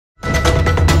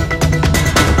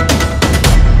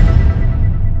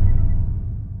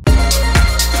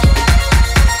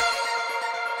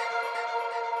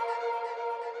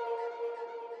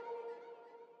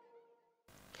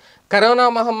Corona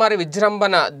మహమ్మారి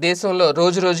విజృంభణ దేశంలో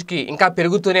రోజు రోజుకి ఇంకా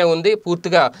పెరుగుతూనే ఉంది.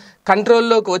 పూర్తిగా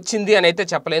కంట్రోల్లోకి వచ్చింది అని అయితే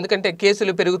చెప్పలేదు. ఎందుకంటే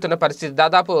కేసులు పెరుగుతున్న పరిస్థితి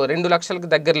దాదాపు 2 లక్షలకు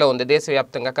దగ్గరలో ఉంది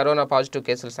దేశవ్యాప్తంగా కరోనా పాజిటివ్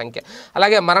కేసుల సంఖ్య.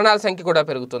 అలాగే మరణాల సంఖ్య కూడా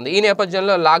పెరుగుతుంది. ఈ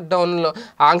నేపథ్యంలో లాక్డౌన్లో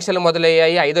ఆంక్షలు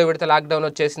మొదలయ్యాయి. 5వ విడత లాక్డౌన్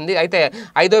వచ్చేసింది. అయితే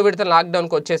 5వ విడత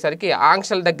లాక్డౌన్కి వచ్చేసరికి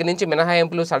ఆంక్షల దగ్గర నుంచి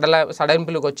మినహాయింపులు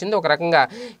సడలింపులకు వచ్చింది. ఒక రకంగా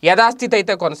యథాస్థితి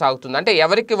అయితే కొనసాగుతుంది. అంటే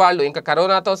ఎవరికి వాళ్ళు ఇంకా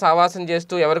కరోనాతో సావాసం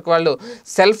చేస్తూ ఎవరికి వాళ్ళు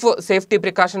సెల్ఫ్ సేఫ్టీ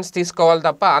ప్రికాషన్స్ తీసుకోవాలి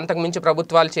తప్ప అంతకుమించి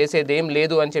ప్రభుత్వాలు చేసేది ఏం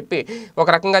లేదు అని చెప్పి ఒక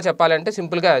రకంగా చెప్పాలంటే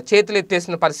సింపుల్గా చేతులు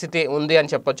ఎత్తేసిన పరిస్థితి ఉంది అని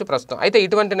చెప్పొచ్చు ప్రస్తుతం. అయితే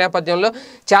ఇటువంటి నేపథ్యంలో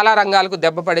చాలా రంగాలకు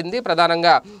దెబ్బ పడింది.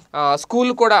 ప్రధానంగా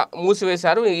స్కూల్ కూడా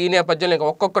మూసివేశారు. ఈ నేపథ్యంలో ఇంకా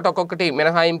ఒక్కొక్కటి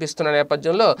మినహాయింపు ఇస్తున్న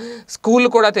నేపథ్యంలో స్కూల్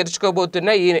కూడా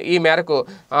తెరుచుకోబోతున్నాయి. ఈ మేరకు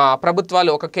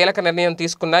ప్రభుత్వాలు ఒక కీలక నిర్ణయం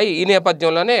తీసుకున్నాయి. ఈ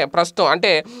నేపథ్యంలోనే ప్రస్తుతం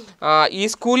అంటే ఈ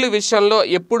స్కూల్ విషయంలో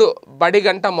ఎప్పుడు బడి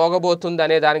గంట మోగబోతుంది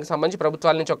అనే దానికి సంబంధించి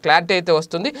ప్రభుత్వాల నుంచి ఒక క్లారిటీ అయితే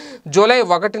వస్తుంది. జూలై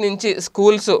 1 నుంచి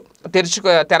స్కూల్స్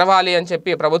తెరవాలి అని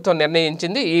చెప్పి ప్రభుత్వం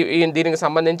నిర్ణయించింది. దీనికి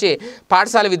సంబంధించి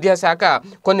పాఠశాల విద్యాశాఖ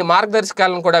కొన్ని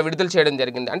మార్గదర్శకాలను కూడా విడుదల చేయడం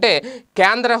జరిగింది. అంటే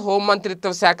కేంద్ర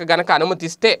హోంమంత్రిత్వ శాఖ గనక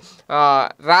అనుమతిస్తే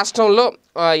రాష్ట్రంలో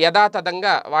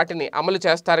యథాతథంగా వాటిని అమలు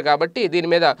చేస్తారు. కాబట్టి దీని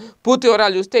మీద పూర్తి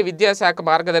వివరాలు చూస్తే విద్యాశాఖ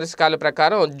మార్గదర్శకాల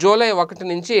ప్రకారం జూలై 1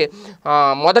 నుంచి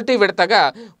మొదటి విడతగా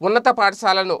ఉన్నత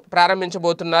పాఠశాలను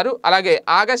ప్రారంభించబోతున్నారు. అలాగే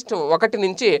ఆగస్టు 1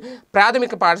 నుంచి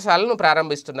ప్రాథమిక పాఠశాలను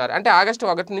ప్రారంభిస్తున్నారు. అంటే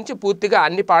ఆగస్టు 1 నుంచి పూర్తిగా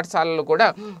అన్ని పాఠశాలలు కూడా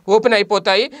ఓపెన్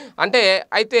అయిపోతాయి.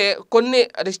 అయితే కొన్ని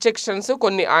రిస్ట్రిక్షన్స్,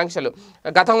 కొన్ని ఆంక్షలు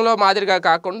గతంలో మాదిరిగా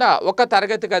కాకుండా ఒక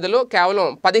తరగతి గదిలో కేవలం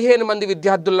 15 మంది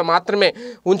విద్యార్థులను మాత్రమే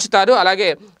ఉంచుతారు. అలాగే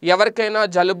ఎవరికైనా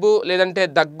జలుబు లేదంటే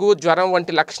దగ్గు, జ్వరం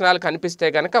వంటి లక్షణాలు కనిపిస్తే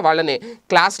కనుక వాళ్ళని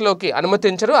క్లాస్లోకి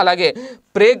అనుమతించరు. అలాగే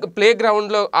ప్లే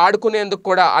గ్రౌండ్లో ఆడుకునేందుకు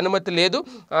కూడా అనుమతి లేదు.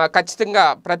 ఖచ్చితంగా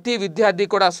ప్రతి విద్యార్థి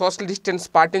కూడా సోషల్ డిస్టెన్స్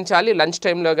పాటించాలి. లంచ్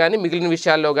టైంలో కానీ మిగిలిన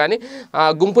విషయాల్లో కానీ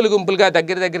గుంపులుగా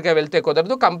దగ్గరగా వెళ్తే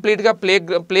కుదరదు. కంప్లీట్గా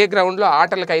ప్లే గ్రౌండ్లో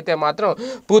ఆటలకైతే మాత్రం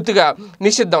పూర్తిగా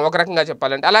నిషిద్ధం ఒక రకంగా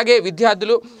చెప్పాలంటే. అలాగే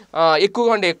విద్యార్థులు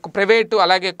ఎక్కువగా ఉండే ప్రైవేటు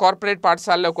అలాగే కార్పొరేట్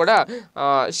పాఠశాలలో కూడా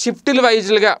షిఫ్టుల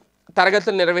వైజ్లుగా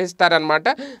తరగతులు నిర్వహిస్తారనమాట.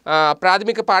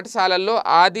 ప్రాథమిక పాఠశాలల్లో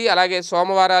ఆది అలాగే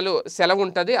సోమవారాలు సెలవు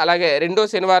ఉంటుంది. అలాగే రెండో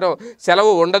శనివారం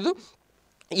సెలవు ఉండదు.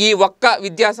 ఈ ఒక్క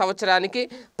విద్యా సంవత్సరానికి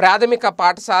ప్రాథమిక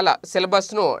పాఠశాల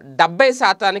సిలబస్ను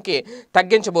 70%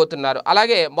 తగ్గించబోతున్నారు.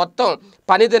 అలాగే మొత్తం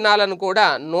పని దినాలను కూడా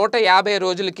 150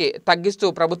 రోజులకి తగ్గిస్తూ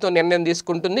ప్రభుత్వం నిర్ణయం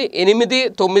తీసుకుంటుంది. 8,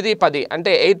 9, 10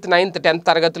 అంటే 8th, 9th, 10th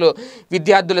తరగతులు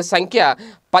విద్యార్థుల సంఖ్య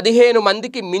 15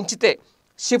 మందికి మించితే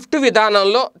షిఫ్ట్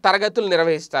విధానంలో తరగతులు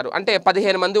నిర్వహిస్తారు. అంటే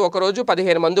 15 మంది ఒకరోజు,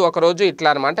 15 మంది ఒకరోజు ఇట్లా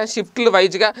అనమాట. షిఫ్ట్లు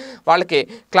వైజ్గా వాళ్ళకి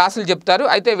క్లాసులు చెప్తారు.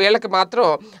 అయితే వీళ్ళకి మాత్రం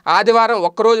ఆదివారం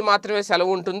ఒక్కరోజు మాత్రమే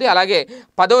సెలవు ఉంటుంది. అలాగే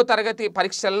 10వ తరగతి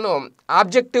పరీక్షలను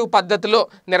ఆబ్జెక్టివ్ పద్ధతిలో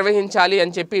నిర్వహించాలి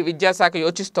అని చెప్పి విద్యాశాఖ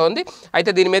యోచిస్తోంది.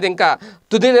 అయితే దీని మీద ఇంకా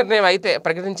తుది నిర్ణయం అయితే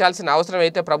ప్రకటించాల్సిన అవసరం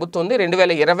అయితే ప్రభుత్వం ఉంది.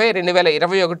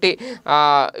 2020-2021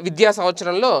 విద్యా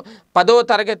సంవత్సరంలో 10వ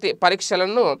తరగతి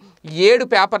పరీక్షలను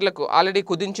 7 పేపర్లకు ఆల్రెడీ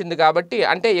కుదించింది. కాబట్టి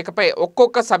అంటే ఇకపై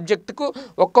ఒక్కొక్క సబ్జెక్టుకు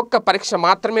ఒక్కొక్క పరీక్ష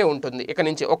మాత్రమే ఉంటుంది. ఇక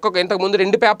నుంచి ఇంతకుముందు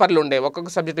 2 పేపర్లు ఉండేవి. ఒక్కొక్క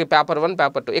సబ్జెక్టు పేపర్ 1,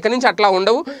 పేపర్ 2. ఇక నుంచి అట్లా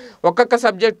ఉండవు. ఒక్కొక్క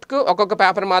సబ్జెక్టుకు ఒక్కొక్క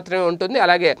పేపర్ మాత్రమే ఉంటుంది.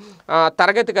 అలాగే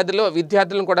తరగతి గదిలో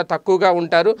విద్యార్థులను కూడా తక్కువగా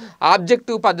ఉంటారు.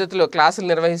 ఆబ్జెక్టివ్ పద్ధతిలో క్లాసులు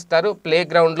నిర్వహిస్తారు. ప్లే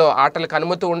గ్రౌండ్లో ఆటలకు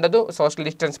అనుమతి ఉండదు. సోషల్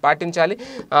డిస్టెన్స్ పాటించాలి.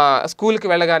 స్కూల్కి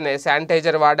వెళ్ళగానే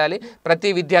శానిటైజర్ వాడాలి.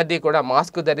 ప్రతి విద్యార్థి కూడా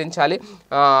మాస్క్ ధరించాలి.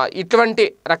 ఇటువంటి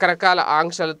రకరకాల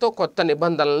ఆంక్షలతో, కొత్త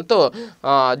నిబంధనలతో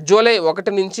జూలై 1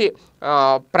 నుంచి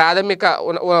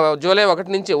జూలై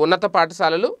 1 నుంచి ఉన్నత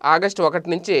పాఠశాలలు, ఆగస్టు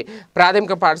 1 నుంచి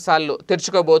ప్రాథమిక పాఠశాలలు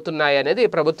తెరుచుకోబోతున్నాయి అనేది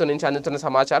ప్రభుత్వం నుంచి అందుతున్న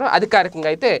సమాచారం. అధికారికంగా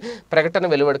అయితే ప్రకటన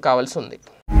వెలువడి కావాల్సి ఉంది.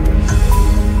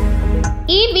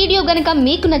 ఈ వీడియో గనుక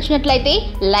మీకు నచ్చినట్లయితే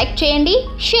లైక్ చేయండి,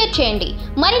 షేర్ చేయండి.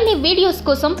 మరిన్ని వీడియోస్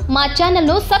కోసం మా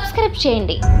ఛానల్ను సబ్స్క్రైబ్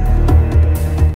చేయండి.